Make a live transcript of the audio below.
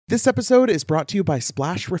This episode is brought to you by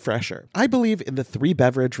Splash Refresher. I believe in the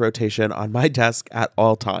 3-beverage rotation on my desk at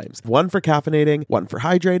all times. One for caffeinating, one for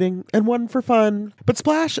hydrating, and one for fun. But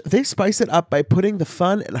Splash, they spice it up by putting the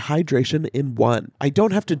fun and hydration in one. I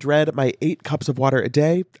don't have to dread my 8 cups of water a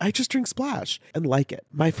day. I just drink Splash and like it.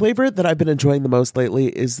 My flavor that I've been enjoying the most lately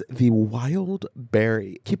is the Wild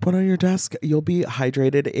Berry. Keep one on your desk. You'll be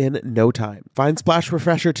hydrated in no time. Find Splash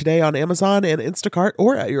Refresher today on Amazon and Instacart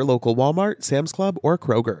or at your local Walmart, Sam's Club, or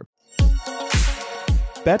Kroger.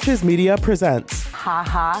 Betches Media presents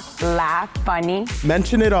Ha, laugh, funny.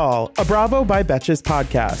 Mention It All, a Bravo by Betches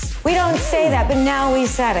podcast. We don't say that, but now we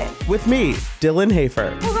said it. With me, Dylan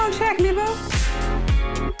Hafer. Hold on, check me, boo.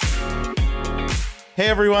 Hey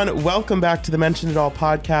everyone, welcome back to the Mention It All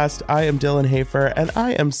podcast. I am Dylan Hafer, and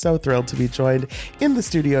I am so thrilled to be joined in the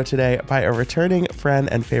studio today by a returning friend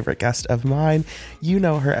and favorite guest of mine. You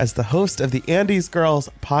know her as the host of the Andy's Girls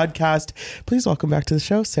podcast. Please welcome back to the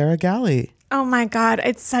show, Sarah Galli. Oh my God,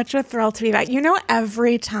 it's such a thrill to be back. You know,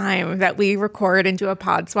 every time that we record and do a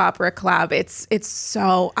pod swap or a collab, it's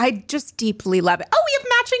so, I just deeply love it. Oh, we have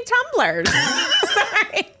matching tumblers.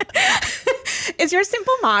 Sorry. Is yours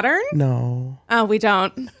Simple Modern? No. Oh, we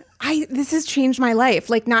don't. This has changed my life.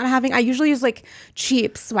 Like not having, I usually use like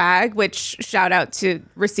cheap swag, which shout out to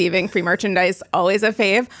receiving free merchandise, always a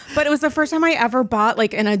fave. But it was the first time I ever bought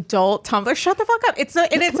like an adult tumbler. Shut the fuck up. It's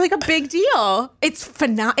like a big deal. It's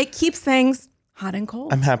phenomenal. It keeps things hot and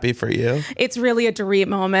cold. I'm happy for you. It's really a Dorit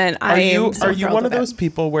moment. Are you one of those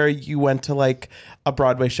people where you went to like a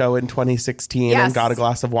Broadway show in 2016 and got a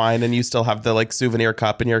glass of wine and you still have the like souvenir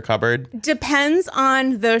cup in your cupboard? Depends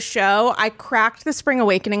on the show. I cracked the Spring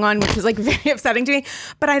Awakening one, which was like very upsetting to me,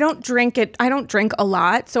 but I don't drink it. I don't drink a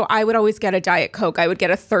lot. So I would always get a Diet Coke. I would get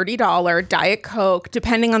a $30 Diet Coke,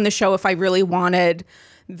 depending on the show, if I really wanted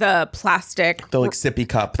the plastic, the like sippy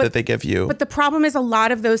cup that they give you. But the problem is a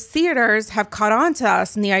lot of those theaters have caught on to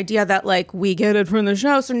us and the idea that like we get it from the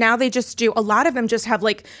show. So now they just do, a lot of them just have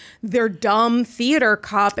like their dumb theater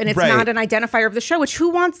cup and it's not an identifier of the show, which who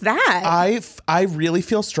wants that? I really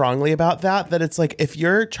feel strongly about that it's like if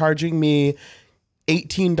you're charging me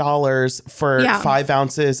 $18 for 5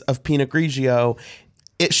 ounces of Pinot Grigio,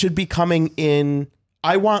 it should be coming in.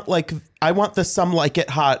 I want the Some Like It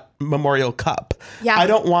Hot Memorial Cup. Yeah. I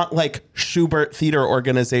don't want like Schubert Theater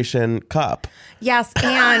Organization cup. Yes,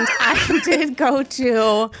 and I did go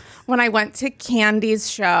to, when I went to Candy's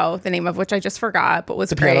show, the name of which I just forgot, but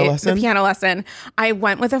was great. The piano lesson. I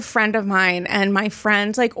went with a friend of mine and my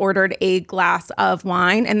friend like ordered a glass of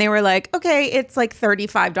wine and they were like, okay, it's like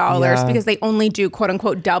 $35 because they only do quote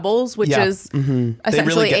unquote doubles, which is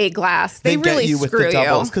essentially a glass. They really get you with screw the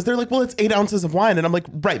doubles you. Because they're like, well, it's 8 ounces of wine. And I'm like,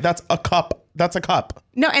 right, that's a cup. That's a cup.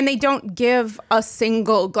 No, and they don't give a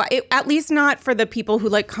single glass, at least not for the people who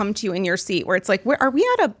like come to you in your seat where it's like, are we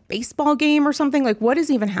at a baseball game or something? Like, what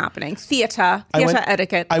is even happening? Theater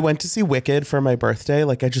etiquette. I went to see Wicked for my birthday.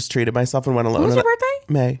 Like, I just treated myself and went alone. When was your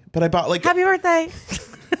birthday? May. But I bought like... Happy birthday.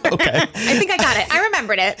 Okay. I think I got it. I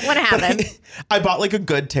remembered it when it happened. I bought like a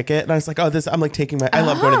good ticket and I was like, I'm like taking my... I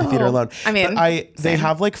love going to the theater alone. I mean... They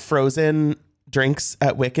have like frozen drinks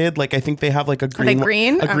at Wicked. Like I think they have like a green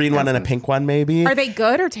one and a pink one maybe. Are they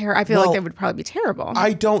good or terrible? I feel like they would probably be terrible.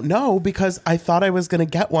 I don't know because I thought I was going to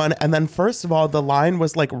get one and then first of all the line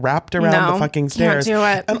was like wrapped around the fucking stairs. Can't do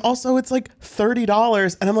it. And also it's like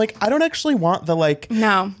 $30 and I'm like I don't actually want the like you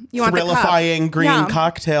want thrillifying green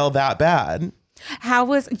cocktail that bad.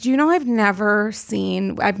 Do you know I've never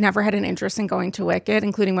had an interest in going to Wicked,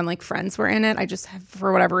 including when like friends were in it. I just have,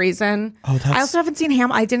 for whatever reason. I also haven't seen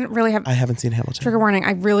Hamilton. I haven't seen Hamilton. Trigger warning.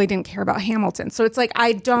 I really didn't care about Hamilton. So it's like,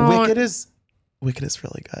 I don't. Wicked is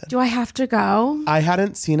really good. Do I have to go? I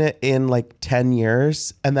hadn't seen it in like 10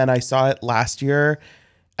 years. And then I saw it last year.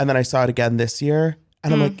 And then I saw it again this year.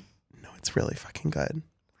 And I'm like, no, it's really fucking good.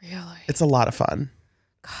 Really? It's a lot of fun.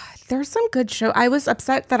 There's some good show. I was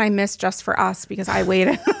upset that I missed Just for Us because I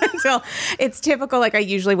waited until it's typical. Like I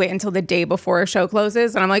usually wait until the day before a show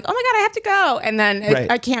closes and I'm like, oh my God, I have to go. And then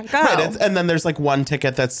I can't go. Right. And then there's like one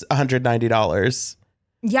ticket that's $190.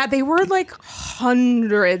 Yeah, they were like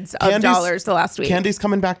hundreds of dollars the last week. Candy's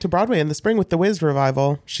coming back to Broadway in the spring with the Wiz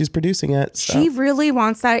revival. She's producing it. So. She really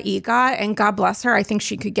wants that EGOT and God bless her. I think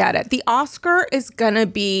she could get it. The Oscar is going to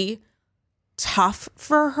be tough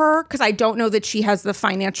for her because I don't know that she has the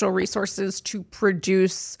financial resources to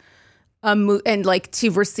produce a movie and like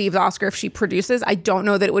to receive the Oscar if she produces. I don't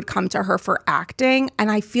know that it would come to her for acting.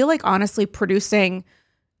 And I feel like honestly producing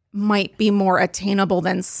might be more attainable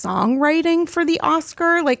than songwriting for the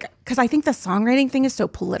Oscar. Like, because I think the songwriting thing is so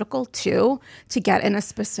political too, to get in a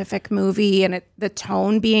specific movie and the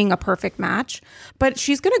tone being a perfect match. But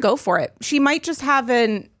she's going to go for it. She might just have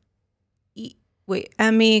wait,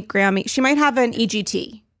 Emmy, Grammy. She might have an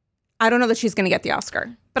EGT. I don't know that she's going to get the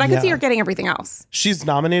Oscar, but I could see her getting everything else. She's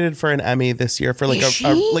nominated for an Emmy this year for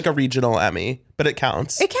like a regional Emmy, but it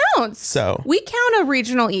counts. It counts. So we count a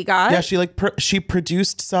regional EGOT. Yeah, she she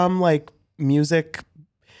produced some like music.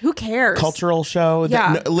 Who cares? Cultural show.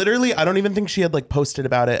 Yeah. Literally, I don't even think she had like posted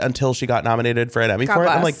about it until she got nominated for an Emmy for it.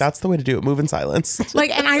 I'm like, that's the way to do it. Move in silence. Like,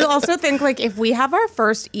 and I also think like if we have our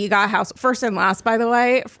first first and last, by the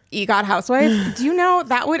way, EGOT housewife, do you know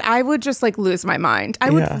I would just like lose my mind. I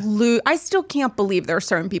would I still can't believe there are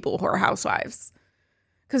certain people who are housewives.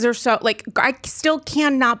 Because they're so, like, I still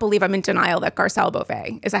cannot believe I'm in denial that Garcelle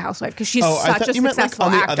Beauvais is a housewife because she's such a successful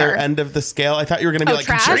on the actor. other end of the scale. I thought you were going to be like,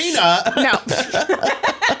 trash? Gina. No.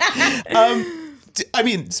 I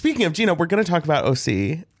mean, speaking of Gina, we're going to talk about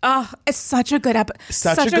OC. Oh, it's such a good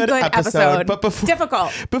episode. Such a good episode. But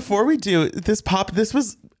difficult. Before we do, this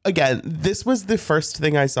was the first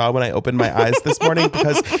thing I saw when I opened my eyes this morning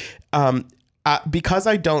because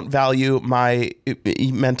I don't value my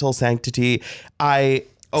mental sanctity, I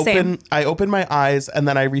open my eyes and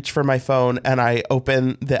then I reach for my phone and I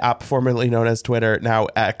open the app formerly known as Twitter, now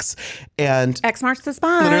X. And X marks the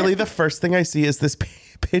spot. Literally the first thing I see is this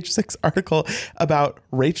page 6 article about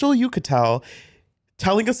Rachel Yucatel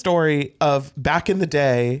telling a story of back in the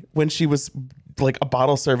day when she was like a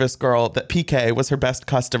bottle service girl, that PK was her best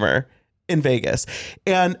customer in Vegas.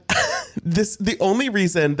 And the only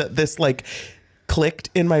reason that this like clicked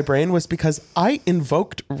in my brain was because I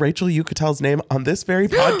invoked Rachel Yucatel's name on this very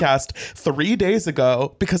podcast 3 days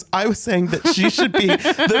ago because I was saying that she should be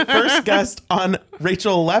the first guest on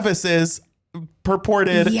Rachel Levis's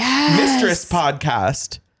purported Mistress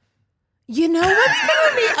podcast. You know what's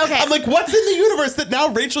gonna be okay. I'm like, what's in the universe that now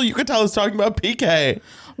Rachel Yucatel is talking about PK?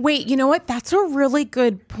 Wait, you know what? That's a really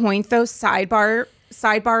good point, though.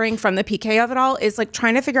 Sidebarring from the PK of it all is like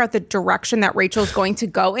trying to figure out the direction that Rachel's going to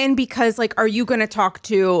go in, because like, are you going to talk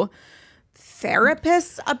to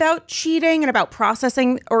therapists about cheating and about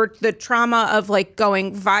processing or the trauma of like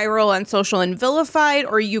going viral on social and vilified?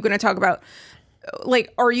 Or are you going to talk about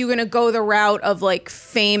like, are you going to go the route of like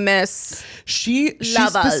famous She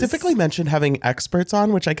specifically mentioned having experts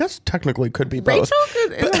on, which I guess technically could be both. Rachel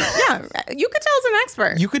could, you could tell as an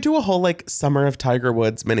expert. You could do a whole like Summer of Tiger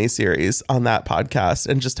Woods miniseries on that podcast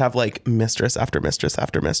and just have like mistress after mistress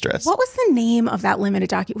after mistress. What was the name of that limited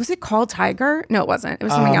docu? Was it called Tiger? No, it wasn't. It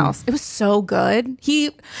was something else. It was so good.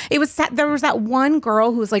 There was that one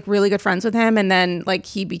girl who was like really good friends with him, and then like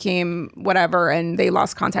he became whatever, and they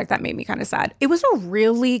lost contact. That made me kind of sad. It was a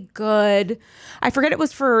really good, I forget it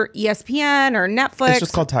was for ESPN or Netflix. It's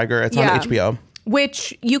just called Tiger. It's on HBO.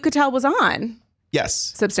 Which you could tell was on. Yes.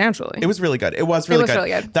 Substantially. It was really good. It was really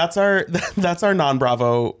good. That's our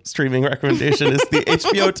non-Bravo streaming recommendation is the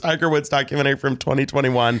HBO Tiger Woods documentary from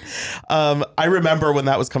 2021. I remember when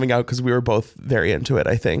that was coming out because we were both very into it,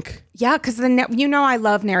 I think. Yeah, because I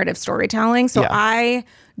love narrative storytelling. So I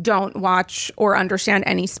don't watch or understand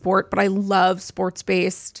any sport, but I love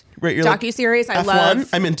sports-based docuseries. I love.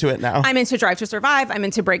 I'm into it now. I'm into Drive to Survive. I'm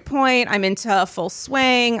into Breakpoint. I'm into Full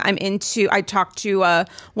Swing. I talked to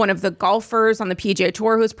one of the golfers on the PGA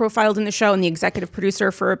Tour who was profiled in the show, and the executive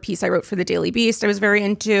producer for a piece I wrote for the Daily Beast. I was very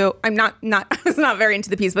into. I was not very into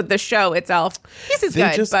the piece, but the show itself. This is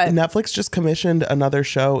good. But Netflix just commissioned another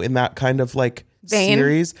show in that kind of like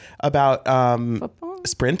series about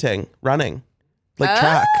sprinting, running. Like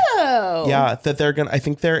track. Yeah, that I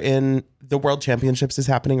think they're in the World Championships is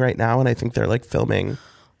happening right now, and I think they're like filming.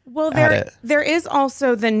 Well, there is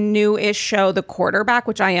also the new-ish show, The Quarterback,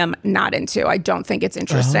 which I am not into. I don't think it's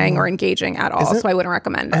interesting or engaging at all, so I wouldn't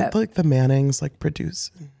recommend it. Like the Mannings like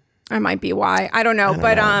produce. I might be why. I don't know.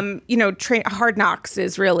 Hard Knocks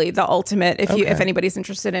is really the ultimate if anybody's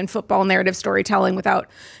interested in football narrative storytelling without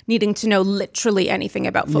needing to know literally anything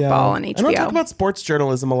about football on HBO. I don't talk about sports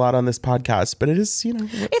journalism a lot on this podcast, but it is,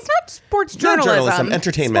 it's not sports journalism.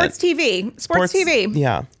 Entertainment. Sports TV.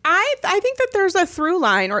 Yeah. I think that there's a through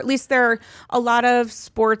line, or at least there are a lot of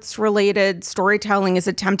sports related storytelling is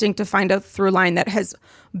attempting to find a through line that has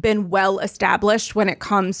been well established when it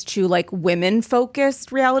comes to like women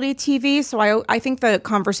focused reality TV. So I think the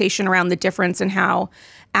conversation around the difference in how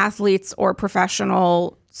athletes or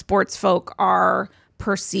professional sports folk are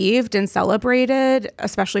perceived and celebrated,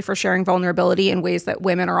 especially for sharing vulnerability in ways that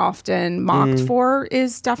women are often mocked for,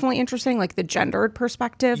 is definitely interesting, like the gendered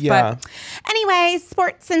perspective. Yeah. But anyway,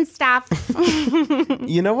 sports and stuff.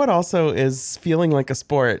 You know what also is feeling like a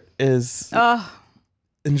sport is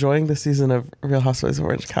enjoying the season of Real Housewives of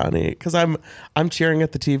Orange County, because I'm cheering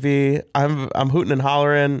at the TV. I'm hooting and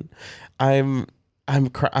hollering. I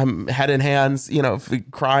I'm head in hands,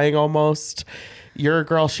 crying almost. Your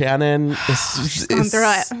girl Shannon She's gone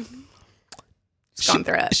through it. Gone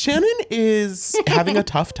through it. Shannon is having a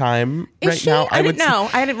tough time right she? now. I didn't know.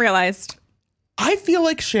 I hadn't realized. I feel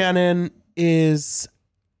like Shannon is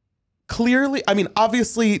clearly, I mean,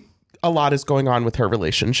 obviously a lot is going on with her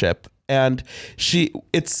relationship, and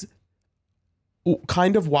it's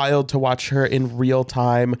kind of wild to watch her in real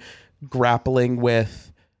time grappling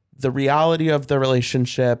with the reality of the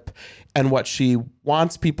relationship and what she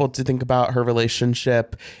wants people to think about her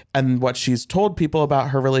relationship and what she's told people about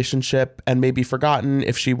her relationship and maybe forgotten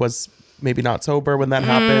if she was maybe not sober when that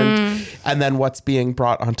happened, and then what's being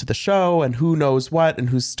brought onto the show and who knows what and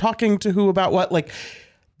who's talking to who about what. Like,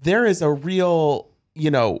 there is a real,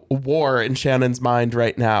 war in Shannon's mind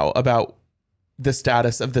right now about the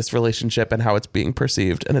status of this relationship and how it's being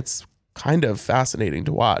perceived. And it's kind of fascinating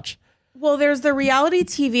to watch. Well, there's the reality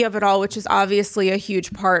TV of it all, which is obviously a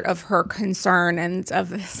huge part of her concern and of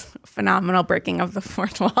this phenomenal breaking of the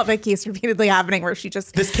fourth wall that keeps repeatedly happening, where she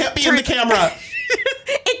just... This can't be in the camera.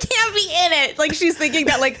 It can't be in it. Like, she's thinking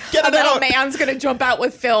that, like, Get a it little out. man's going to jump out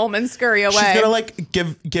with film and scurry away. She's gonna like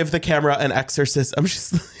give the camera an exorcism.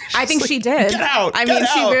 I think she did. Get out. I get mean,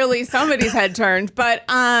 she out. really, somebody's head turned. But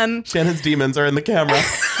Shannon's demons are in the camera.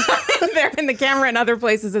 they're in the camera and other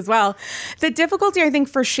places as well. The difficulty, I think,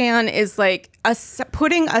 for Shan is like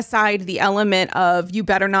putting aside the element of you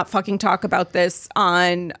better not fucking talk about this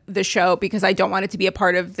on the show because I don't want it to be a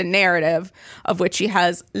part of the narrative of which she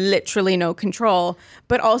has literally no control.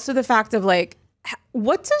 But also the fact of like,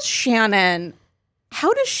 how does Shannon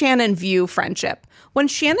view friendship? When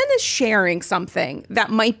Shannon is sharing something that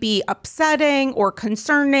might be upsetting or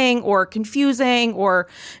concerning or confusing or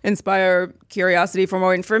inspire curiosity for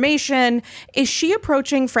more information, is she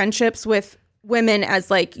approaching friendships with women as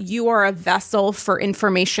like, you are a vessel for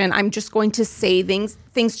information? I'm just going to say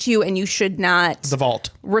things to you and you should not The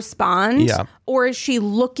vault. respond? Yeah. Or is she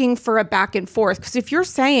looking for a back and forth? Because if you're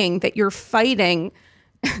saying that you're fighting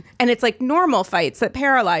and it's like normal fights that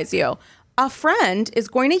paralyze you, a friend is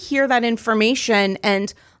going to hear that information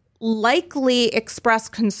and likely express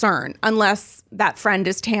concern, unless that friend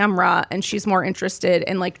is Tamra and she's more interested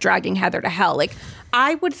in like dragging Heather to hell. Like,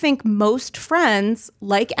 I would think most friends,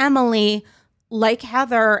 like Emily, like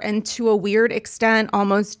Heather, and to a weird extent,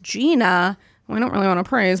 almost Gina, who I don't really want to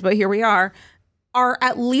praise, but here we are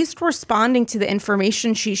at least responding to the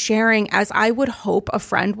information she's sharing as I would hope a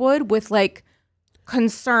friend would, with like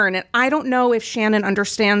concern. And I don't know if Shannon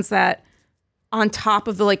understands that. On top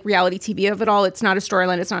of the like reality TV of it all, it's not a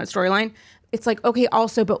storyline. It's like, okay,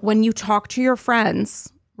 also, but when you talk to your friends,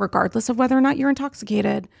 regardless of whether or not you're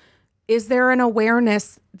intoxicated, is there an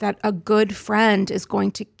awareness that a good friend is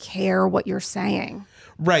going to care what you're saying?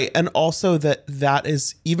 Right. And also that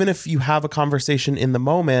is, even if you have a conversation in the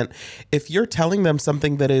moment, if you're telling them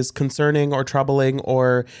something that is concerning or troubling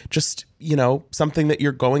or just, something that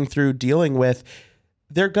you're going through dealing with,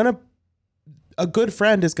 a good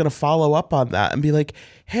friend is going to follow up on that and be like,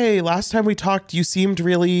 hey, last time we talked, you seemed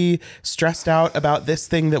really stressed out about this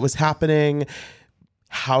thing that was happening.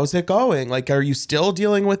 How's it going? Like, are you still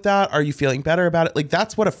dealing with that? Are you feeling better about it? Like,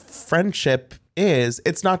 that's what a friendship is.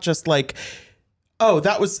 It's not just like, oh,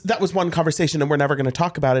 that was one conversation and we're never going to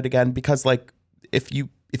talk about it again, because like, if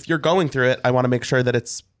you're going through it, I want to make sure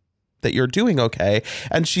that you're doing okay.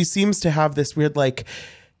 And she seems to have this weird, like,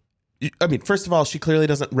 I mean, first of all, she clearly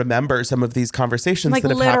doesn't remember some of these conversations like that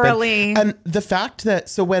have literally happened. And the fact that,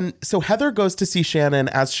 so Heather goes to see Shannon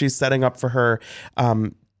as she's setting up for her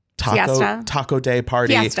taco day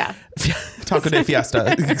party. Fiesta. Taco day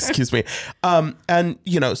fiesta. Excuse me. And,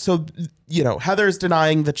 Heather's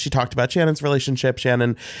denying that she talked about Shannon's relationship.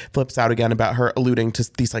 Shannon flips out again about her alluding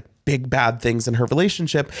to these like big bad things in her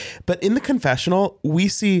relationship. But in the confessional, we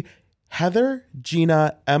see Heather,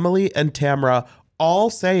 Gina, Emily, and Tamra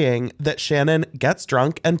all saying that Shannon gets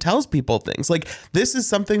drunk and tells people things. Like, this is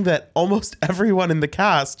something that almost everyone in the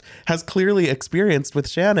cast has clearly experienced with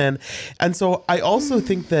Shannon. And so I also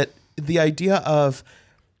think that the idea of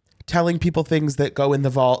telling people things that go in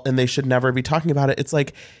the vault and they should never be talking about it, it's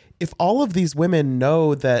like, if all of these women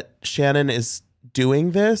know that Shannon is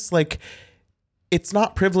doing this, like, it's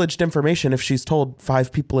not privileged information if she's told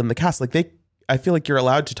 5 people in the cast. Like, I feel like you're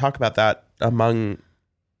allowed to talk about that among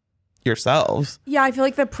yourselves. Yeah, I feel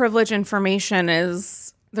like the privilege information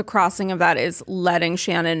is the crossing of that is letting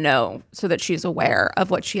Shannon know so that she's aware of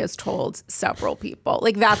what she has told several people.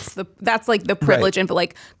 Like that's like the privilege info.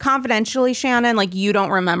 Like, confidentially, Shannon, like, you don't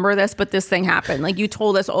remember this, but this thing happened. Like, you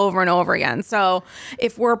told us over and over again. So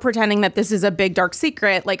if we're pretending that this is a big dark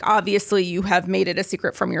secret, like, obviously you have made it a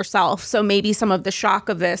secret from yourself. So maybe some of the shock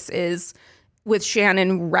of this is with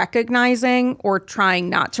Shannon recognizing or trying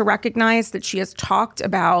not to recognize that she has talked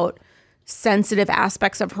about sensitive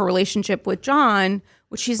aspects of her relationship with John,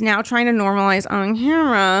 which she's now trying to normalize on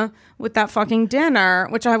camera with that fucking dinner,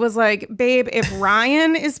 which I was like, babe, if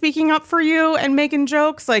Ryan is speaking up for you and making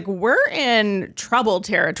jokes, like, we're in trouble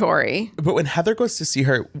territory. But when Heather goes to see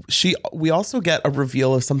her, we also get a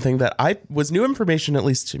reveal of something that was new information, at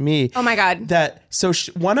least to me. Oh my God. That, so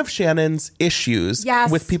one of Shannon's issues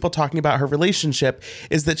with people talking about her relationship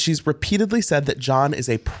is that she's repeatedly said that John is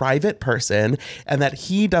a private person and that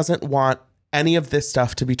he doesn't want any of this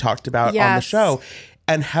stuff to be talked about on the show.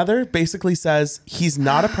 And Heather basically says he's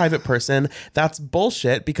not a private person. That's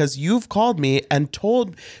bullshit because you've called me and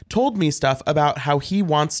told me stuff about how he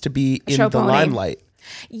wants to be in the limelight.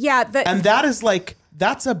 Yeah. And that is like,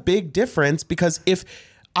 that's a big difference because if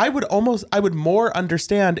I would more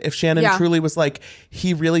understand if Shannon truly was like,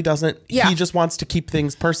 he really doesn't, he just wants to keep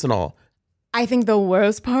things personal. I think the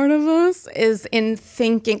worst part of us is in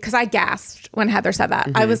thinking, because I gasped when Heather said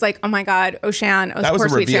that. I was like, oh my God, Shan, that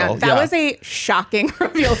was a reveal. That was a shocking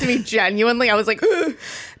reveal to me, genuinely. I was like, ugh.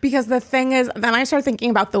 Because the thing is, then I started thinking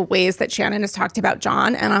about the ways that Shannon has talked about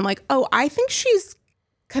John. And I'm like, oh, I think she's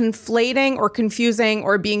conflating or confusing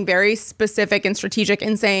or being very specific and strategic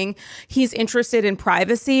in saying he's interested in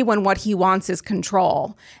privacy when what he wants is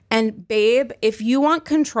control. And babe, if you want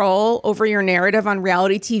control over your narrative on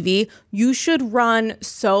reality TV, you should run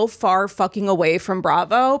so far fucking away from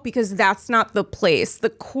Bravo because that's not the place. The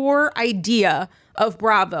core idea of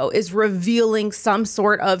Bravo is revealing some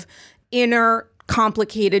sort of inner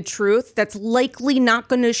complicated truth that's likely not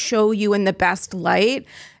going to show you in the best light.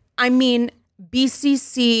 I mean,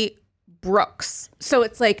 BCC Brooks. So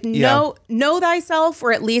it's like, know thyself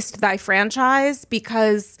or at least thy franchise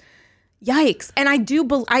because yikes. And I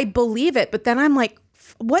believe it. But then I'm like,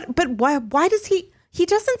 what? But why does he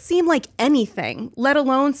doesn't seem like anything, let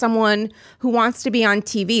alone someone who wants to be on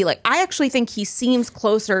TV. Like, I actually think he seems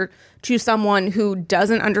closer to someone who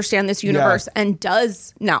doesn't understand this universe and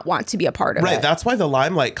does not want to be a part of it. Right. That's why the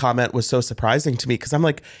limelight comment was so surprising to me because I'm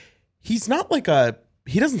like, he's not like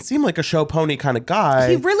he doesn't seem like a show pony kind of guy.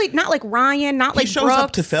 He really, not like Ryan, not like Brooks. He shows up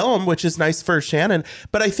to film, which is nice for Shannon.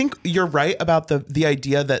 But I think you're right about the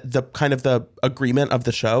idea that the kind of the agreement of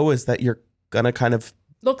the show is that you're going to kind of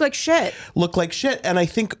look like shit. And I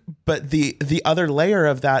think, but the other layer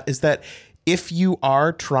of that is that if you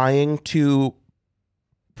are trying to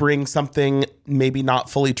bring something maybe not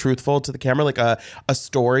fully truthful to the camera, like a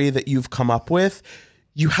story that you've come up with,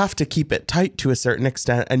 you have to keep it tight to a certain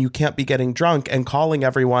extent, and you can't be getting drunk and calling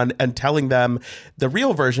everyone and telling them the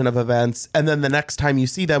real version of events. And then the next time you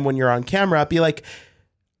see them when you're on camera, be like,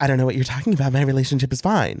 I don't know what you're talking about. My relationship is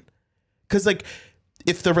fine. Because like,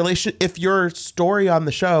 if your story on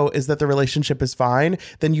the show is that the relationship is fine,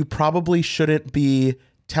 then you probably shouldn't be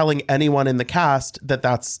telling anyone in the cast that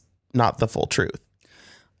that's not the full truth.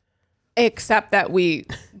 Except that we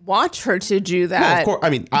watch her to do that. No, of course. I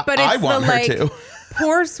mean, I want her to.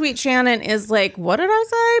 Poor sweet Shannon is like, what did I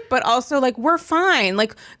say? But also like, we're fine.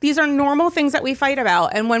 Like, these are normal things that we fight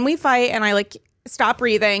about. And when we fight and I like stop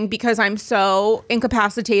breathing because I'm so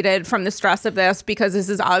incapacitated from the stress of this, because this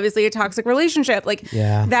is obviously a toxic relationship, like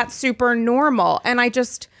that's super normal. And I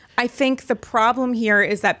think the problem here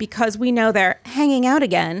is that because we know they're hanging out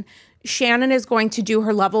again, Shannon is going to do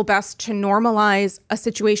her level best to normalize a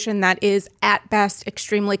situation that is at best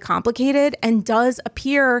extremely complicated and does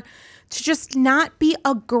appear to just not be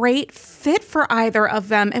a great fit for either of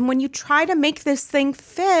them. And when you try to make this thing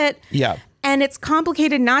fit, and it's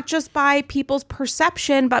complicated not just by people's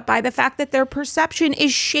perception, but by the fact that their perception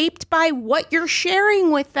is shaped by what you're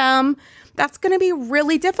sharing with them, that's going to be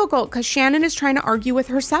really difficult because Shannon is trying to argue with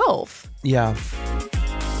herself. Yeah.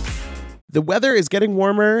 The weather is getting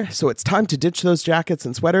warmer, so it's time to ditch those jackets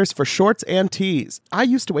and sweaters for shorts and tees. I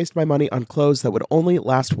used to waste my money on clothes that would only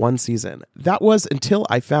last one season. That was until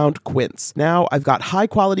I found Quince. Now I've got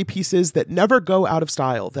high-quality pieces that never go out of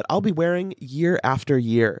style that I'll be wearing year after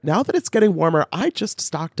year. Now that it's getting warmer, I just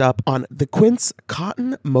stocked up on the Quince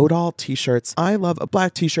cotton modal t-shirts. I love a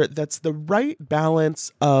black t-shirt that's the right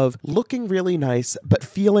balance of looking really nice but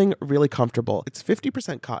feeling really comfortable. It's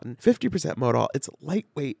 50% cotton, 50% modal. It's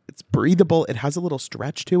lightweight, it's breathable. It has a little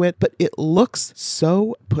stretch to it, but it looks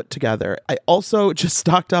so put together. I also just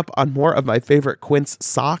stocked up on more of my favorite Quince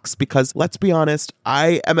socks because, let's be honest,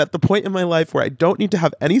 I am at the point in my life where I don't need to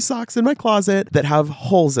have any socks in my closet that have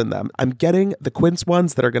holes in them. I'm getting the Quince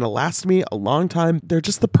ones that are going to last me a long time. They're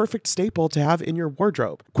just the perfect staple to have in your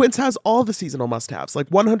wardrobe. Quince has all the seasonal must-haves,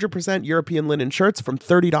 like 100% European linen shirts from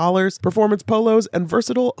 $30, performance polos, and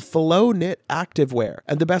versatile flow knit activewear.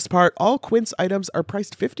 And the best part, all Quince items are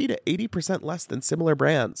priced 50 to 80% 30% less than similar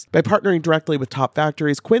brands. By partnering directly with top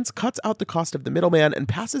factories, Quince cuts out the cost of the middleman and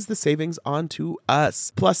passes the savings on to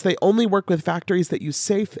us. Plus, they only work with factories that use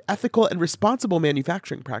safe, ethical, and responsible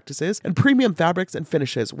manufacturing practices and premium fabrics and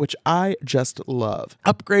finishes, which I just love.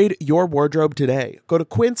 Upgrade your wardrobe today. Go to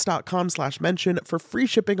quince.com/mention for free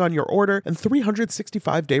shipping on your order and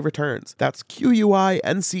 365-day returns. That's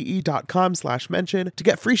QUINCE.com/mention to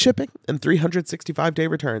get free shipping and 365-day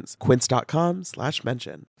returns.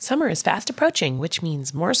 Quince.com/mention. Summer is fast approaching, which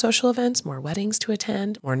means more social events, more weddings to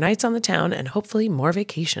attend, more nights on the town, and hopefully more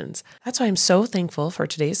vacations. That's why I'm so thankful for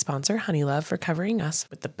today's sponsor, Honeylove, for covering us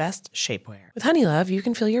with the best shapewear. With Honeylove, you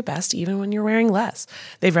can feel your best even when you're wearing less.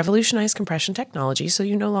 They've revolutionized compression technology, so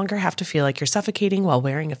you no longer have to feel like you're suffocating while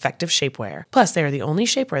wearing effective shapewear. Plus, they are the only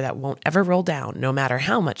shapewear that won't ever roll down, no matter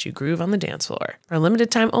how much you groove on the dance floor. For a limited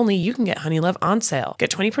time only, you can get Honeylove on sale. Get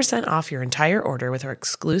 20% off your entire order with our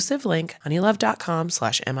exclusive link,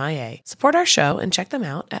 honeylove.com/MIA. Support our show and check them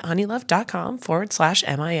out at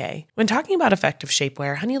honeylove.com/MIA. When talking about effective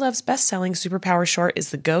shapewear, Honeylove's best-selling Superpower Short is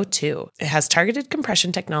the go-to. It has targeted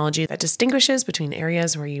compression technology that distinguishes between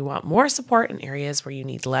areas where you want more support and areas where you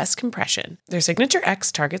need less compression. Their Signature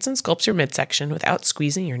X targets and sculpts your midsection without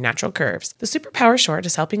squeezing your natural curves. The Superpower Short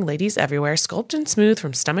is helping ladies everywhere sculpt and smooth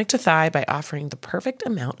from stomach to thigh by offering the perfect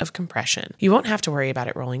amount of compression. You won't have to worry about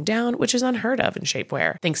it rolling down, which is unheard of in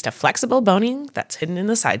shapewear, thanks to flexible boning that's hidden in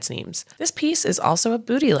the side seams. This piece is also a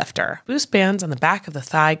booty lifter. Boost bands on the back of the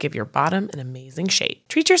thigh give your bottom an amazing shape.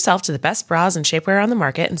 Treat yourself to the best bras and shapewear on the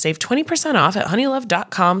market and save 20% off at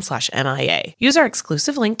honeylove.com/MIA. Use our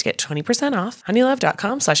exclusive link to get 20% off,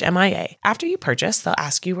 honeylove.com/MIA. After you purchase, they'll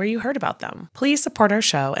ask you where you heard about them. Please support our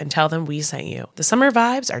show and tell them we sent you. The summer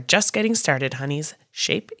vibes are just getting started, honeys.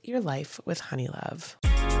 Shape your life with Honeylove.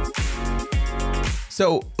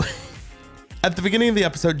 So, at the beginning of the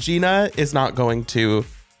episode, Gina is not going to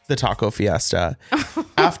the taco fiesta.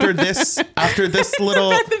 After this little...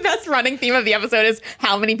 The best running theme of the episode is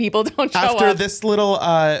how many people don't show up. After this little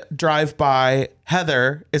drive-by,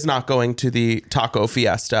 Heather is not going to the taco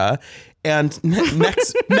fiesta. And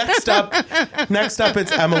next up,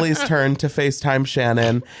 it's Emily's turn to FaceTime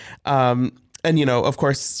Shannon. And, you know, of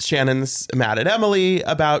course, Shannon's mad at Emily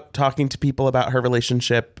about talking to people about her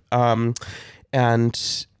relationship. And,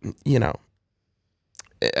 you know,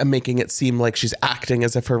 making it seem like she's acting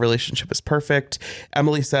as if her relationship is perfect.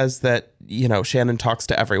 Emily says that, you know, Shannon talks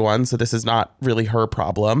to everyone, so this is not really her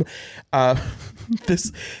problem.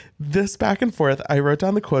 This back and forth, I wrote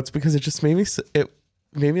down the quotes because it just made me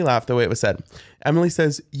laugh the way it was said. Emily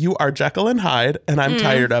says, "You are Jekyll and Hyde, and I'm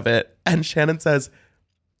tired of it." And Shannon says,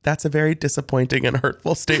 "That's a very disappointing and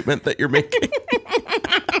hurtful statement that you're making."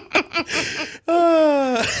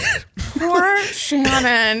 Poor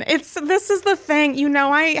Shannon. This is the thing. You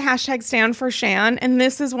know, I #stand for Shan, and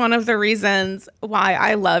this is one of the reasons why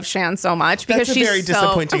I love Shan so much. Because That's a very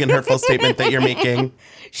disappointing and hurtful statement that you're making.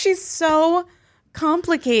 She's so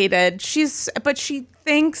complicated. But she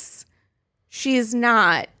thinks she's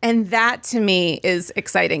not. And that to me is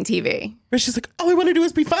exciting TV. Where she's like, all I want to do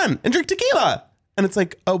is be fun and drink tequila. And it's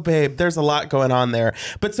like, oh, babe, there's a lot going on there.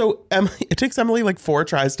 But so it takes Emily like 4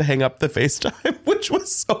 tries to hang up the FaceTime, which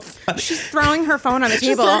was so funny. She's throwing her phone on the table.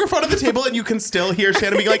 She's throwing her phone on the table, and you can still hear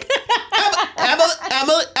Shannon be like,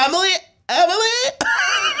 Emily.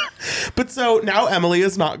 But so now Emily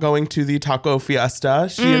is not going to the taco fiesta.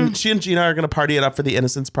 She and Gina are going to party it up for the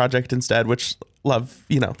Innocence Project instead, which love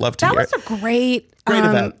to hear. That was a great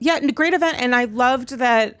event. Yeah, great event. And I loved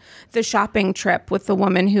that the shopping trip with the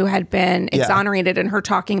woman who had been exonerated and her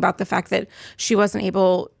talking about the fact that she wasn't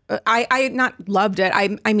able. I not loved it.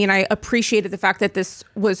 I mean, I appreciated the fact that this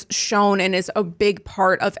was shown and is a big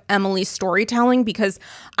part of Emily's storytelling, because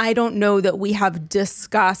I don't know that we have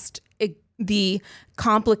discussed the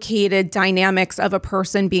complicated dynamics of a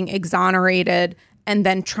person being exonerated and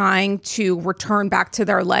then trying to return back to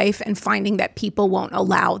their life and finding that people won't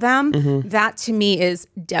allow them. Mm-hmm. That to me is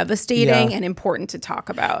devastating and important to talk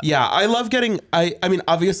about. Yeah, I love getting, I mean,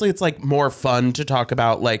 obviously it's like more fun to talk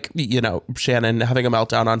about, like, you know, Shannon having a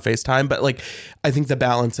meltdown on FaceTime, but like, I think the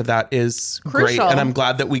balance of that is crucial. Great. And I'm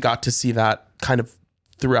glad that we got to see that kind of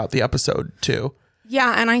throughout the episode too.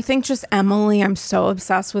 Yeah, and I think just Emily, I'm so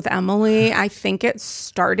obsessed with Emily. I think it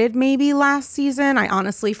started maybe last season. I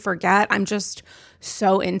honestly forget. I'm just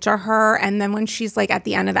so into her. And then when she's like at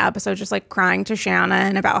the end of the episode, just like crying to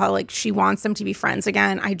Shannon about how like she wants them to be friends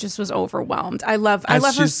again, I just was overwhelmed. I love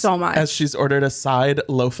her so much. As she's ordered a side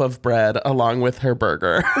loaf of bread along with her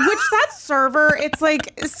burger. Which that server, it's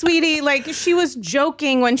like, sweetie, like she was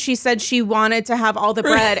joking when she said she wanted to have all the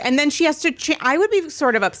bread, and then she has to I would be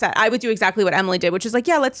sort of upset. I would do exactly what Emily did, which is like,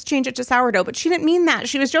 yeah, let's change it to sourdough. But she didn't mean that.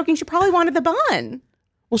 She was joking. She probably wanted the bun.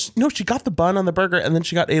 Well, she got the bun on the burger, and then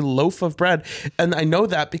she got a loaf of bread. And I know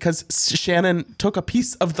that because Shannon took a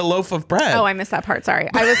piece of the loaf of bread. Oh, I missed that part. Sorry.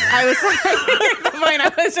 I was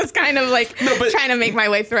I was just kind of like trying to make my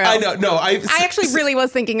way through. I know. No, I actually really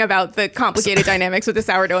was thinking about the complicated dynamics with the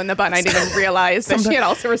sourdough and the bun. I didn't realize that she had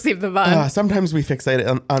also received the bun. Sometimes we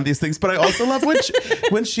fixate on these things, but I also love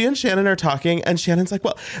when she and Shannon are talking, and Shannon's like,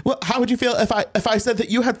 well, how would you feel if I said that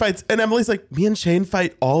you had fights? And Emily's like, me and Shane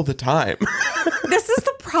fight all the time. This is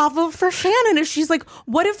the problem for Shannon, is she's like,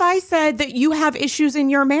 what if I said that you have issues in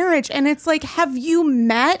your marriage? And it's like, have you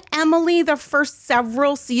met Emily the first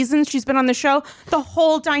several seasons she's been on the show? The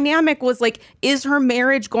whole dynamic was like, is her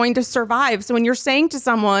marriage going to survive? So when you're saying to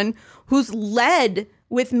someone who's led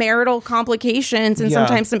with marital complications and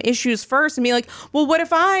sometimes some issues first, and be like, well, what if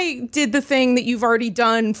I did the thing that you've already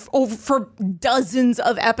done for dozens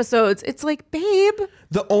of episodes? It's like, babe.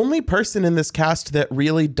 The only person in this cast that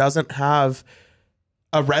really doesn't have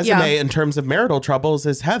a resume in terms of marital troubles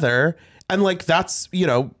is Heather. And like, that's,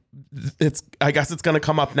 I guess it's going to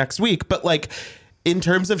come up next week. But like, in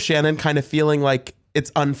terms of Shannon kind of feeling like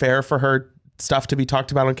it's unfair for her stuff to be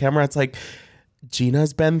talked about on camera, it's like,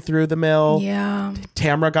 Gina's been through the mill. Yeah.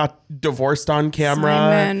 Tamra got divorced on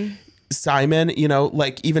camera. Simon,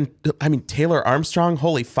 Taylor Armstrong,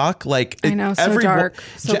 holy fuck. Like, I know, so dark.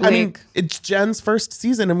 So bleak. It's Jen's first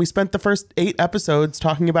season, and we spent the first 8 episodes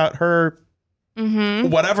talking about her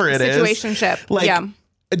whatever it is. Situationship. Like,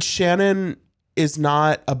 Shannon is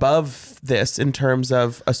not above this in terms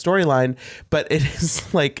of a storyline, but it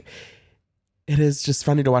is just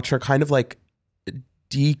funny to watch her kind of like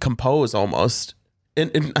decompose almost. And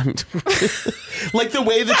I mean, like the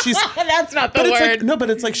way that she's that's not the word. But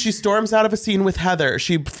it's like she storms out of a scene with Heather.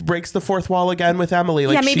 She breaks the fourth wall again with Emily.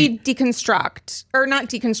 Like, maybe deconstruct, or not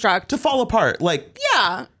deconstruct, to fall apart. Like,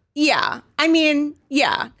 yeah. I mean,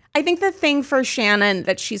 yeah. I think the thing for Shannon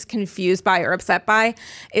that she's confused by or upset by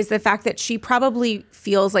is the fact that she probably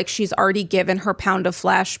feels like she's already given her pound of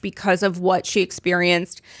flesh because of what she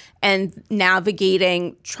experienced and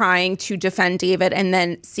navigating, trying to defend David, and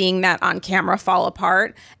then seeing that on camera fall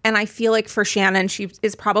apart. And I feel like for Shannon, she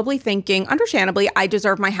is probably thinking, understandably, I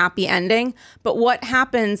deserve my happy ending. But what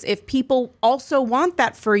happens if people also want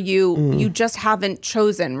that for you? You just haven't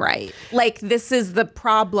chosen right. Like, this is the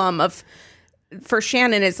problem for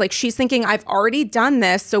Shannon. Is like, she's thinking, I've already done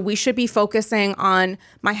this, so we should be focusing on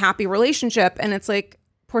my happy relationship. And it's like,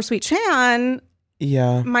 poor sweet Shan.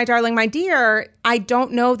 Yeah. My darling, my dear, I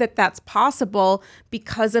don't know that that's possible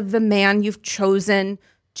because of the man you've chosen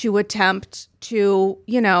to attempt to,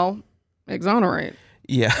 exonerate.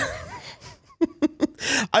 Yeah.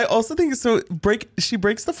 I also think she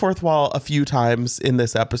breaks the fourth wall a few times in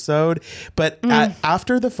this episode, but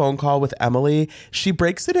after the phone call with Emily, she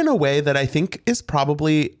breaks it in a way that I think is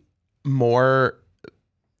probably more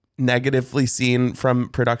negatively seen from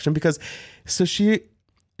production, because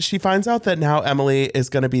she finds out that now Emily is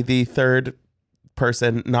going to be the third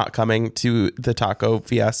person not coming to the taco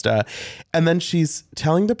fiesta. And then she's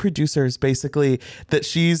telling the producers basically that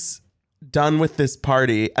she's done with this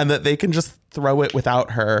party and that they can just throw it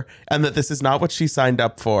without her, and that this is not what she signed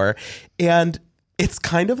up for. And it's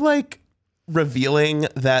kind of like revealing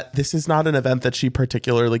that this is not an event that she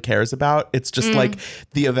particularly cares about. It's just like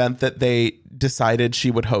the event that they decided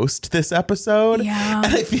she would host this episode. Yeah.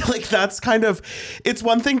 And I feel like that's kind of, it's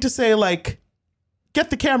one thing to say like, get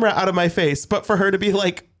the camera out of my face, but for her to be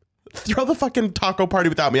like, throw the fucking taco party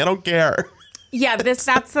without me, I don't care. Yeah, that's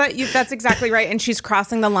exactly right. And she's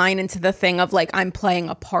crossing the line into the thing of like, I'm playing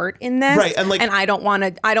a part in this, right? And like, and I don't want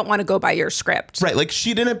to go by your script, right? Like,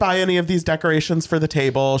 she didn't buy any of these decorations for the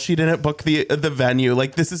table. She didn't book the venue.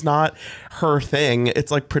 Like, this is not her thing.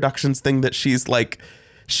 It's like production's thing that she's like,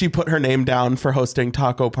 she put her name down for hosting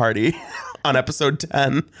taco party on episode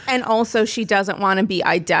 10. And also, she doesn't want to be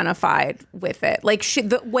identified with it. Like,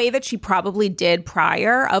 the way that she probably did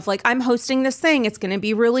prior of like, I'm hosting this thing, it's going to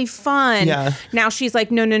be really fun. Yeah. Now she's like,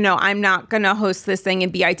 no, I'm not going to host this thing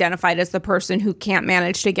and be identified as the person who can't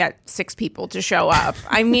manage to get 6 people to show up.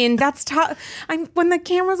 I mean, that's tough. When the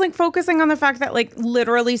camera's like focusing on the fact that like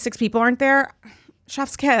literally 6 people aren't there,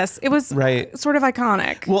 chef's kiss. It was sort of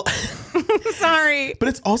iconic. Well, sorry. But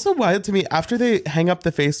it's also wild to me after they hang up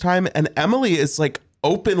the FaceTime and Emily is like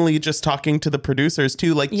openly just talking to the producers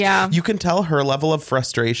too. Like, you can tell her level of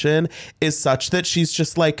frustration is such that she's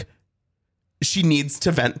just like, she needs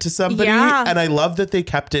to vent to somebody. Yeah. And I love that they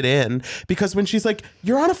kept it in, because when she's like,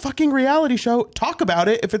 you're on a fucking reality show, talk about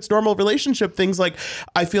it. If it's normal relationship things, like,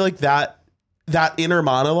 I feel like that inner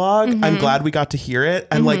monologue, I'm glad we got to hear it.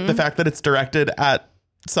 And like the fact that it's directed at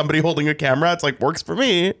somebody holding a camera, it's like, works for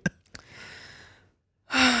me.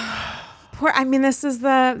 I mean, this is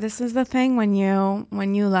the thing when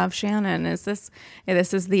you love Shannon, is this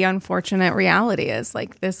is the unfortunate reality, is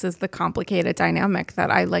like, this is the complicated dynamic that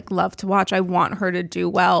I like love to watch. I want her to do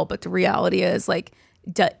well, but the reality is, like,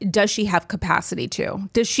 does she have capacity to?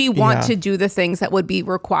 Does she want to do the things that would be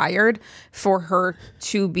required for her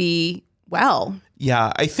to be well?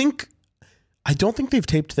 Yeah, I don't think they've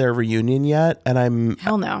taped their reunion yet, and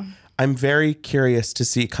hell no. I'm very curious to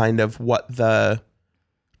see kind of what the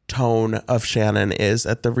tone of Shannon is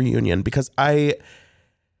at the reunion, because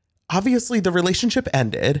obviously the relationship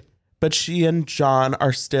ended, but she and John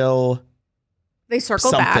are still, they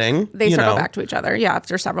circle something, back. They circle back to each other,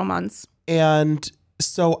 after several months. And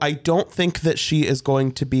so I don't think that she is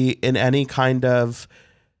going to be in any kind of,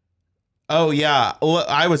 oh yeah,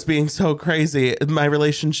 I was being so crazy, my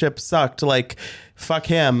relationship sucked, like, fuck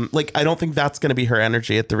him. Like, I don't think that's going to be her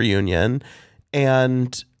energy at the reunion.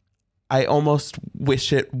 And I almost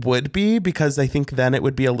wish it would be, because I think then it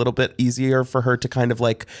would be a little bit easier for her to kind of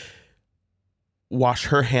like wash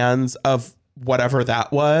her hands of whatever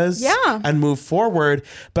that was and move forward.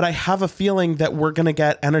 But I have a feeling that we're going to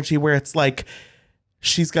get energy where it's like,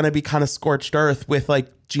 she's going to be kind of scorched earth with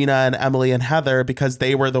like Gina and Emily and Heather, because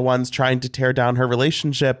they were the ones trying to tear down her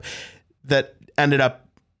relationship that ended up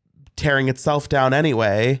tearing itself down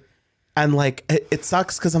anyway. And like, it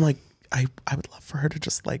sucks, because I'm like, I would love for her to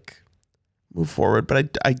just like move forward,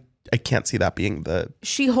 but I can't see that being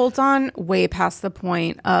she holds on way past the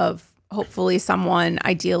point of hopefully someone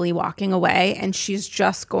ideally walking away, and she's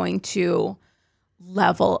just going to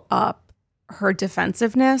level up her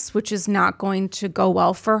defensiveness, which is not going to go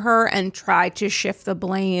well for her, and try to shift the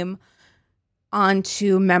blame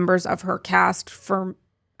onto members of her cast for,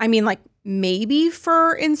 I mean, like, maybe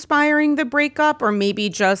for inspiring the breakup, or maybe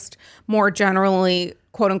just more generally,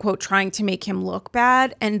 quote unquote, trying to make him look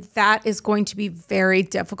bad. And that is going to be very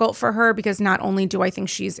difficult for her, because not only do I think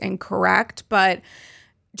she's incorrect, but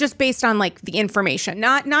just based on like the information,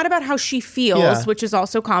 not about how she feels, which is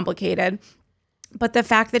also complicated, but the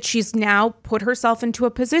fact that she's now put herself into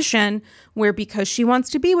a position where, because she wants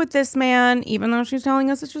to be with this man, even though she's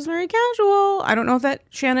telling us it's just very casual, I don't know that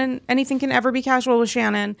anything can ever be casual with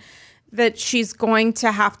Shannon, that she's going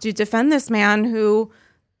to have to defend this man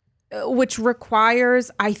which requires,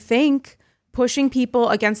 I think, pushing people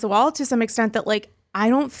against the wall to some extent, that like, I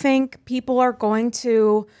don't think people are going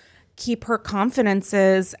to keep her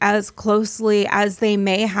confidences as closely as they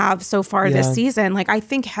may have so far this season. Like, I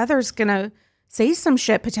think Heather's going to say some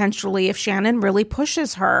shit potentially if Shannon really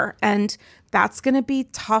pushes her, and that's going to be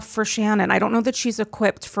tough for Shannon. I don't know that she's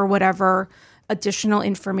equipped for whatever additional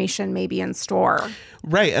information may be in store.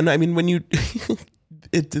 Right. And I mean, when you...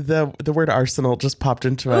 the word arsenal just popped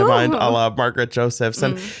into my mind, a la Margaret Josephs.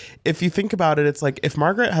 And if you think about it, it's like, if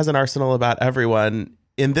Margaret has an arsenal about everyone,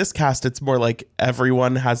 in this cast, it's more like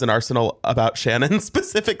everyone has an arsenal about Shannon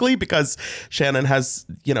specifically, because Shannon has,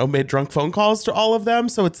 made drunk phone calls to all of them.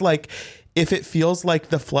 So it's like, if it feels like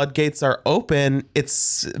the floodgates are open,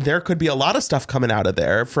 there could be a lot of stuff coming out of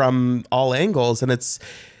there from all angles. And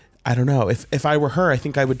I don't know, if I were her, I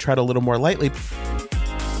think I would tread a little more lightly.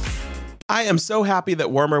 I am so happy that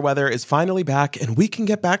warmer weather is finally back and we can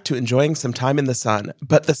get back to enjoying some time in the sun.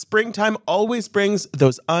 But the springtime always brings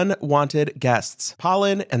those unwanted guests,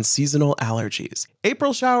 pollen and seasonal allergies.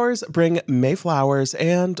 April showers bring May flowers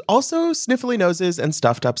and also sniffly noses and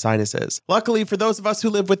stuffed up sinuses. Luckily, for those of us who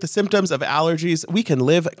live with the symptoms of allergies, we can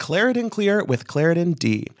live Claritin Clear with Claritin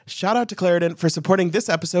D. Shout out to Claritin for supporting this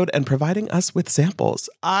episode and providing us with samples.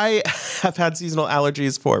 I have had seasonal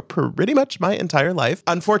allergies for pretty much my entire life.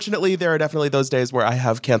 Unfortunately, there are definitely those days where I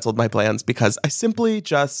have canceled my plans because I simply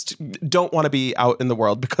just don't want to be out in the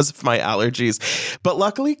world because of my allergies. But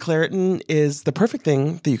luckily, Claritin is the perfect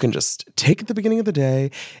thing that you can just take at the beginning of the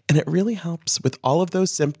day, and it really helps with all of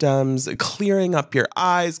those symptoms, clearing up your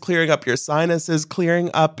eyes, clearing up your sinuses,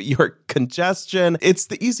 clearing up your congestion. It's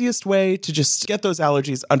the easiest way to just get those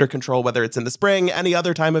allergies under control, whether it's in the spring, any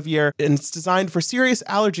other time of year, and it's designed for serious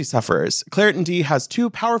allergy sufferers. Claritin D has 2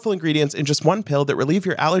 powerful ingredients in just one pill that relieve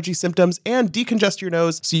your allergy symptoms symptoms and decongest your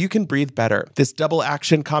nose so you can breathe better. This double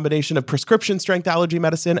action combination of prescription strength allergy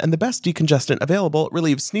medicine and the best decongestant available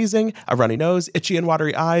relieves sneezing, a runny nose, itchy and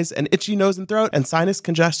watery eyes, an itchy nose and throat, and sinus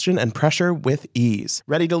congestion and pressure with ease.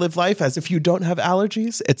 Ready to live life as if you don't have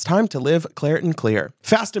allergies? It's time to live Claritin Clear.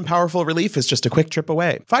 Fast and powerful relief is just a quick trip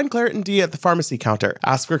away. Find Claritin D at the pharmacy counter.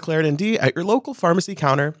 Ask for Claritin D at your local pharmacy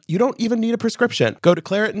counter. You don't even need a prescription. Go to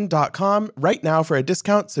Claritin.com right now for a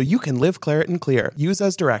discount so you can live Claritin Clear. Use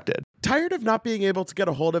as directed. Tired of not being able to get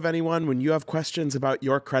a hold of anyone when you have questions about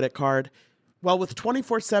your credit card? Well, with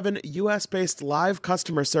 24/7 US-based live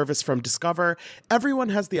customer service from Discover, everyone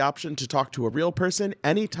has the option to talk to a real person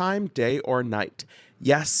anytime, day or night.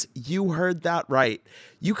 Yes, you heard that right.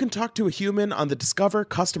 You can talk to a human on the Discover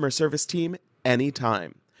customer service team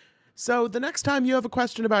anytime. So the next time you have a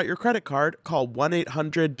question about your credit card, call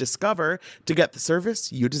 1-800-DISCOVER to get the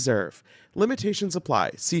service you deserve. Limitations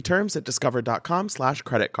apply. See terms at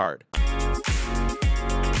discover.com/creditcard.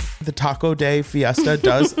 The Taco Day fiesta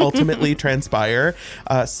does ultimately transpire.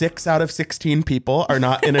 6 out of 16 people are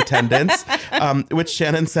not in attendance, which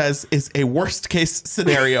Shannon says is a worst case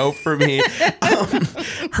scenario for me.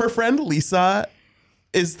 Her friend Lisa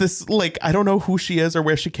is this, like, I don't know who she is or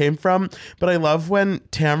where she came from, but I love when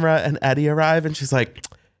Tamra and Eddie arrive and she's like,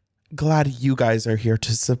 glad you guys are here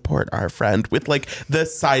to support our friend, with like the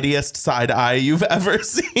sidiest side eye you've ever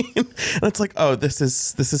seen. And it's like, oh, this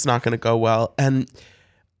is not going to go well. And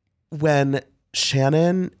when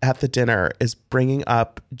Shannon at the dinner is bringing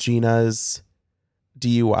up Gina's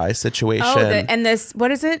DUI situation. And this,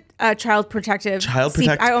 what is it? Child Protective.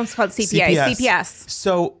 I almost called CPA. CPS.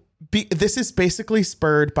 So this is basically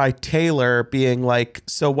spurred by Taylor being like,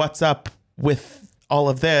 so what's up with all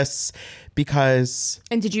of this? Because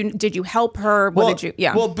and did you help her? But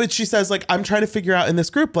she says, like, I'm trying to figure out in this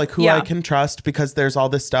group, like, who I can trust, because there's all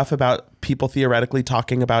this stuff about people theoretically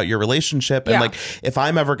talking about your relationship, and like, if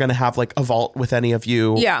I'm ever going to have like a vault with any of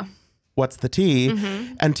you, what's the tea?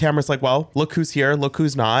 Mm-hmm. And Tamara's like, well, look who's here, look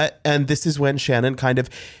who's not. And this is when Shannon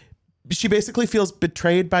she basically feels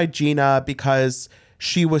betrayed by Gina because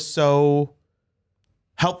she was so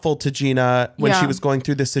helpful to Gina when she was going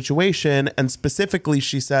through this situation. And specifically,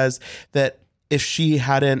 she says that if she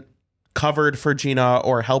hadn't covered for Gina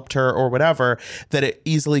or helped her or whatever, that it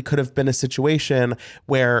easily could have been a situation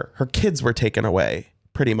where her kids were taken away,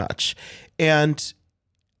 pretty much. And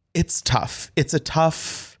it's tough. That's a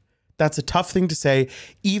tough thing to say.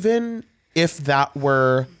 Even if that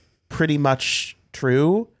were pretty much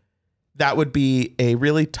true, that would be a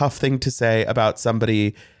really tough thing to say about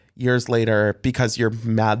somebody years later, because you're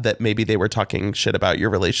mad that maybe they were talking shit about your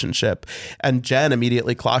relationship. And Jen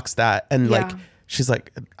immediately clocks that, and like, she's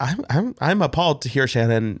like, I'm appalled to hear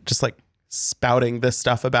Shannon just like spouting this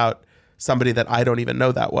stuff about somebody that I don't even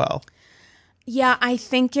know that well. Yeah, I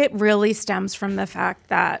think it really stems from the fact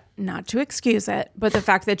that, not to excuse it, but the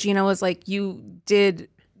fact that Gina was like, you did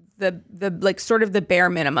the like sort of the bare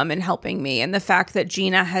minimum in helping me, and the fact that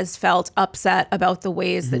Gina has felt upset about the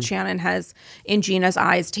ways that Shannon has, in Gina's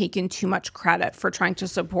eyes, taken too much credit for trying to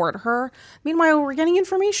support her. Meanwhile, we're getting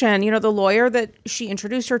information, the lawyer that she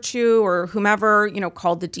introduced her to, or whomever,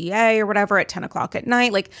 called the DA or whatever at 10 o'clock at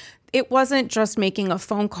night. Like, it wasn't just making a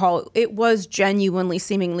phone call. It was genuinely,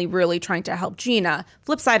 seemingly, really trying to help Gina.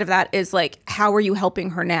 Flip side of that is like, how are you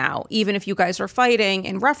helping her now? Even if you guys are fighting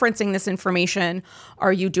and referencing this information,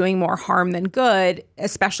 are you doing more harm than good?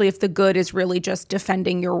 Especially if the good is really just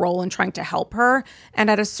defending your role and trying to help her. And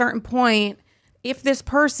at a certain point, if this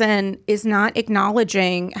person is not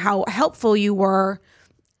acknowledging how helpful you were,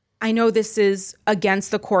 I know this is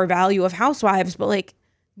against the core value of Housewives, but like,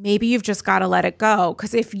 maybe you've just got to let it go.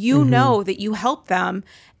 Because if you know that you helped them,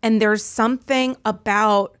 and there's something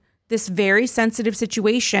about this very sensitive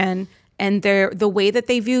situation and the way that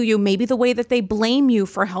they view you, maybe the way that they blame you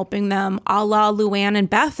for helping them, a la Luann and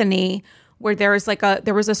Bethany, where there was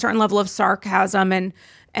a certain level of sarcasm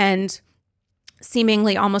and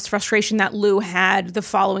seemingly almost frustration that Lou had the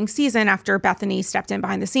following season after Bethany stepped in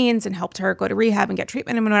behind the scenes and helped her go to rehab and get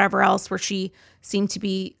treatment and whatever else, where she seemed to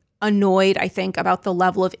be annoyed, I think, about the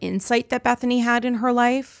level of insight that Bethany had in her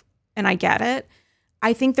life. And I get it.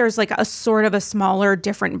 I think there's like a sort of a smaller,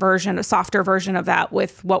 different version, a softer version of that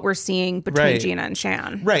with what we're seeing between Gina and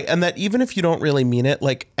Shan. Right. And that even if you don't really mean it,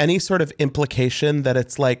 like any sort of implication that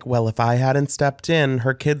it's like, well, if I hadn't stepped in,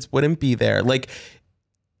 her kids wouldn't be there. Like,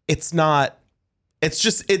 it's not,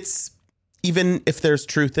 it's even if there's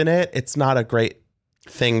truth in it, it's not a great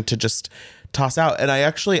thing to just toss out. And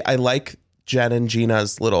I like Jen and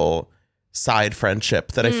Gina's little side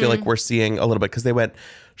friendship that I feel like we're seeing a little bit, because they went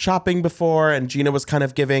shopping before and Gina was kind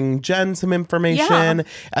of giving Jen some information. Yeah.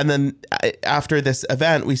 And then after this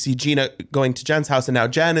event, we see Gina going to Jen's house, and now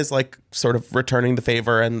Jen is like sort of returning the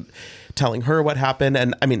favor and telling her what happened.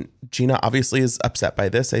 And I mean, Gina obviously is upset by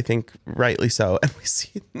this, I think rightly so. And we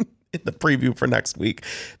see in the preview for next week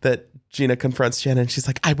that Gina confronts Jen and she's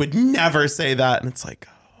like, I would never say that. And it's like,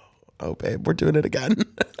 oh, babe, we're doing it again.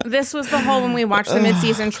 This was the whole, when we watched the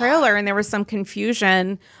mid-season trailer and there was some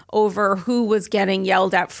confusion over who was getting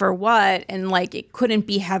yelled at for what. And like, it couldn't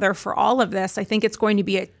be Heather for all of this. I think it's going to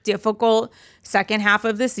be a difficult second half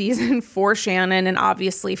of the season for Shannon and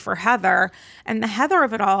obviously for Heather. And the Heather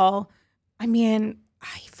of it all, I mean,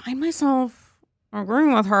 I find myself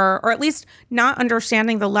agreeing with her, or at least not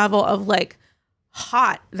understanding the level of like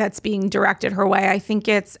hot that's being directed her way. I think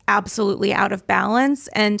it's absolutely out of balance.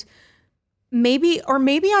 And maybe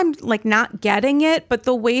I'm like not getting it, but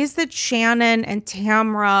the ways that Shannon and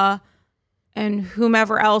Tamra and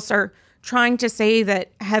whomever else are trying to say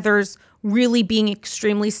that Heather's really being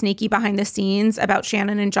extremely sneaky behind the scenes about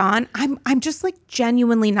Shannon and John, I'm just like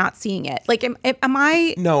genuinely not seeing it. Like, am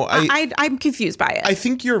I? No, I'm confused by it. I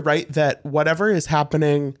think you're right that whatever is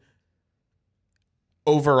happening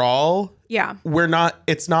overall,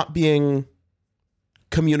 it's not being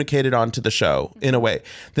communicated onto the show in a way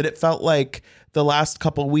that it felt like the last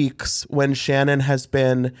couple weeks when Shannon has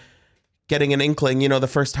been getting an inkling. You know, the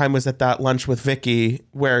first time was at that lunch with Vicky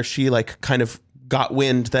where she like kind of got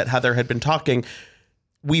wind that Heather had been talking.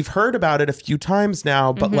 We've heard about it a few times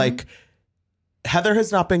now, but like Heather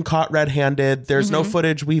has not been caught red-handed. There's no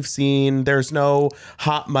footage we've seen. There's no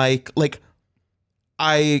hot mic. Like,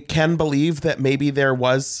 I can believe that maybe there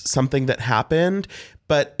was something that happened,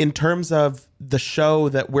 but in terms of the show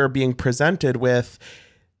that we're being presented with,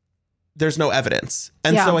 there's no evidence.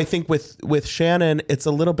 And so I think with Shannon, it's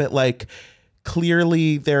a little bit like,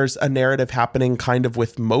 clearly there's a narrative happening kind of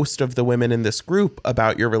with most of the women in this group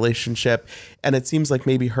about your relationship. And it seems like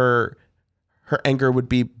maybe her anger would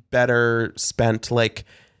be better spent like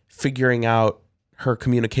figuring out her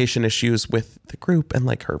communication issues with the group and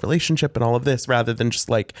like her relationship and all of this, rather than just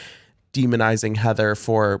like demonizing Heather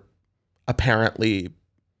for apparently,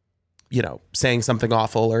 you know, saying something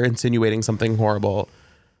awful or insinuating something horrible.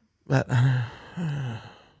 But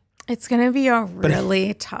it's going to be a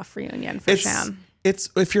really tough reunion for Shan. It's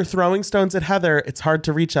if you're throwing stones at Heather, it's hard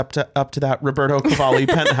to reach up to that Roberto Cavalli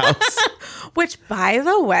penthouse. Which, by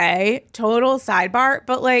the way, total sidebar,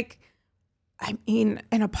 but like, I mean,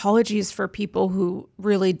 and apologies for people who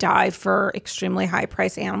really dive for extremely high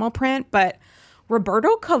price animal print, but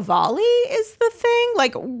Roberto Cavalli is the thing.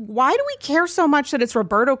 Like, why do we care so much that it's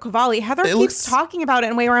Roberto Cavalli? Heather keeps talking about it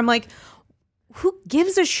in a way where I'm like, who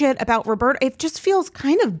gives a shit about Roberto? It just feels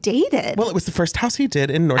kind of dated. Well, it was the first house he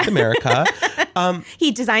did in North America.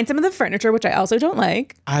 He designed some of the furniture, which I also don't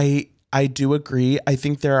like. I do agree. I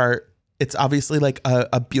think it's obviously like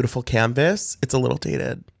a beautiful canvas. It's a little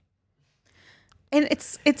dated. And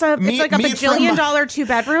it's like a bajillion dollar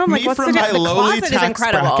 2-bedroom. Like, what's the difference? The closet is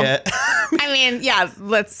incredible.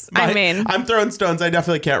 I mean, I'm throwing stones I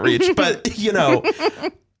definitely can't reach, but you know,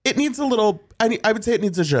 it needs a little. I would say it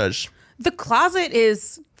needs a zhuzh. The closet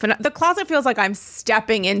feels like I'm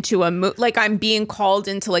stepping into like I'm being called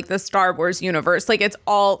into like the Star Wars universe. Like,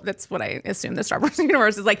 that's what I assume the Star Wars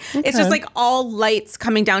universe is like. Okay. It's just like all lights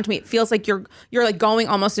coming down to me. It feels like you're like going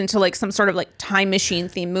almost into like some sort of like time machine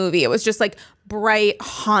themed movie. It was just like bright,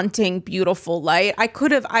 haunting, beautiful light.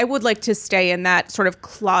 I would like to stay in that sort of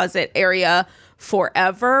closet area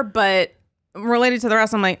forever, but related to the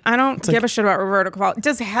rest, I'm like, I don't give a shit about Roberto Cavalli.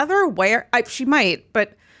 Does Heather wear? She might,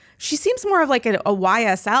 but she seems more of like a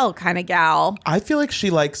YSL kind of gal. I feel like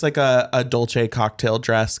she likes like a Dolce cocktail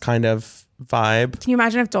dress kind of vibe. Can you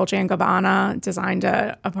imagine if Dolce & Gabbana designed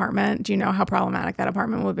an apartment? Do you know how problematic that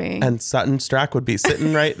apartment would be? And Sutton Strack would be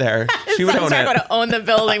sitting right there. She would own it. Sutton Strack would own the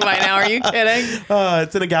building by now. Are you kidding?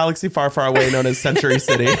 It's in a galaxy far, far away known as Century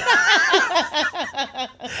City.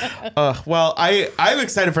 Well, I'm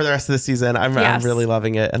excited for the rest of the season. I'm really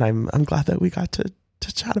loving it. And I'm glad that we got to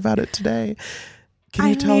chat about it today. Can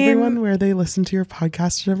you tell everyone where they listen to your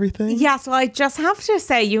podcast and everything? Yes. Well, I just have to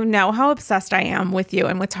say, you know how obsessed I am with you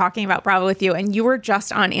and with talking about Bravo with you. And you were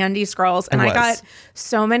just on Andy's Girls. And I got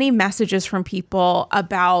so many messages from people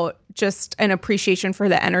about just an appreciation for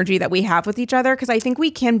the energy that we have with each other. Because I think we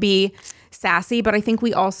can be sassy, but I think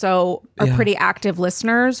we also are pretty active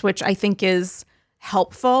listeners, which I think is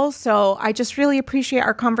helpful. So I just really appreciate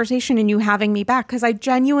our conversation and you having me back because I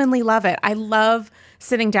genuinely love it. I love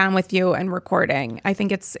sitting down with you and recording. I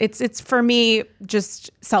think it's for me, just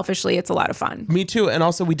selfishly, it's a lot of fun. Me too. And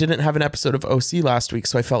also, we didn't have an episode of OC last week,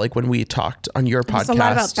 so I felt like when we talked on your podcast, It's a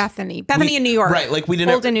lot about Bethany in New York, right? Like we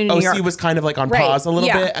didn't. Old and New OC York was kind of like on Right. pause a little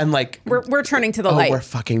Yeah. bit, and like we're turning to the light. We're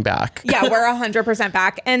fucking back. Yeah, we're 100%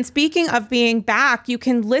 back. And speaking of being back, you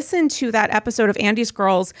can listen to that episode of Andy's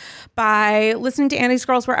Girls by listening to Andy's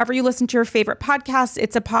Girls wherever you listen to your favorite podcasts.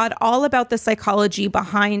 It's a pod all about the psychology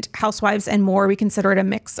behind Housewives and more. We consider it a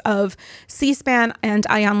mix of C-SPAN and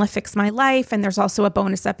Ayanla Fix My Life. And there's also a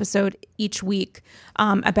bonus episode each week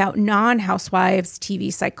about non-Housewives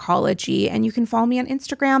TV psychology. And you can follow me on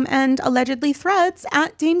Instagram and allegedly Threads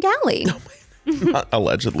at Dame Galli. Not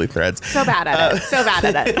allegedly Threads. So bad at it. So bad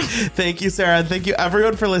at it. Thank you, Sarah. And thank you,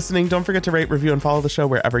 everyone, for listening. Don't forget to rate, review, and follow the show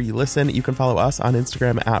wherever you listen. You can follow us on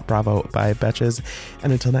Instagram at Bravo by Betches.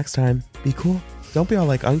 And until next time, be cool. Don't be all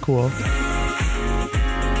like uncool.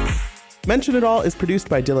 Mention It All is produced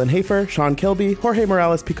by Dylan Hafer, Sean Kilby, Jorge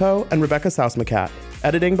Morales-Pico, and Rebecca Sausmacat.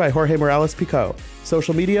 Editing by Jorge Morales-Pico.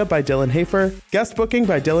 Social media by Dylan Hafer. Guest booking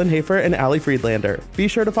by Dylan Hafer and Ali Friedlander. Be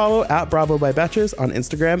sure to follow at Bravo by Betches on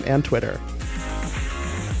Instagram and Twitter.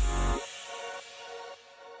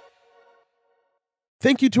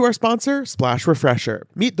 Thank you to our sponsor, Splash Refresher.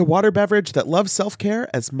 Meet the water beverage that loves self-care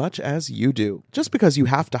as much as you do. Just because you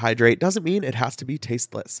have to hydrate doesn't mean it has to be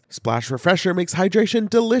tasteless. Splash Refresher makes hydration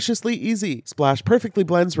deliciously easy. Splash perfectly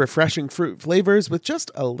blends refreshing fruit flavors with just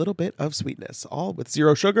a little bit of sweetness, all with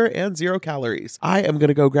 0 sugar and 0 calories. I am going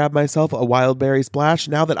to go grab myself a wild berry splash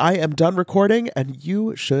now that I am done recording, and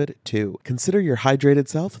you should too. Consider your hydrated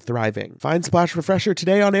self thriving. Find Splash Refresher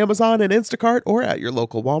today on Amazon and Instacart or at your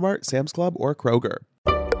local Walmart, Sam's Club, or Kroger.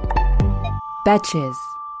 Betches.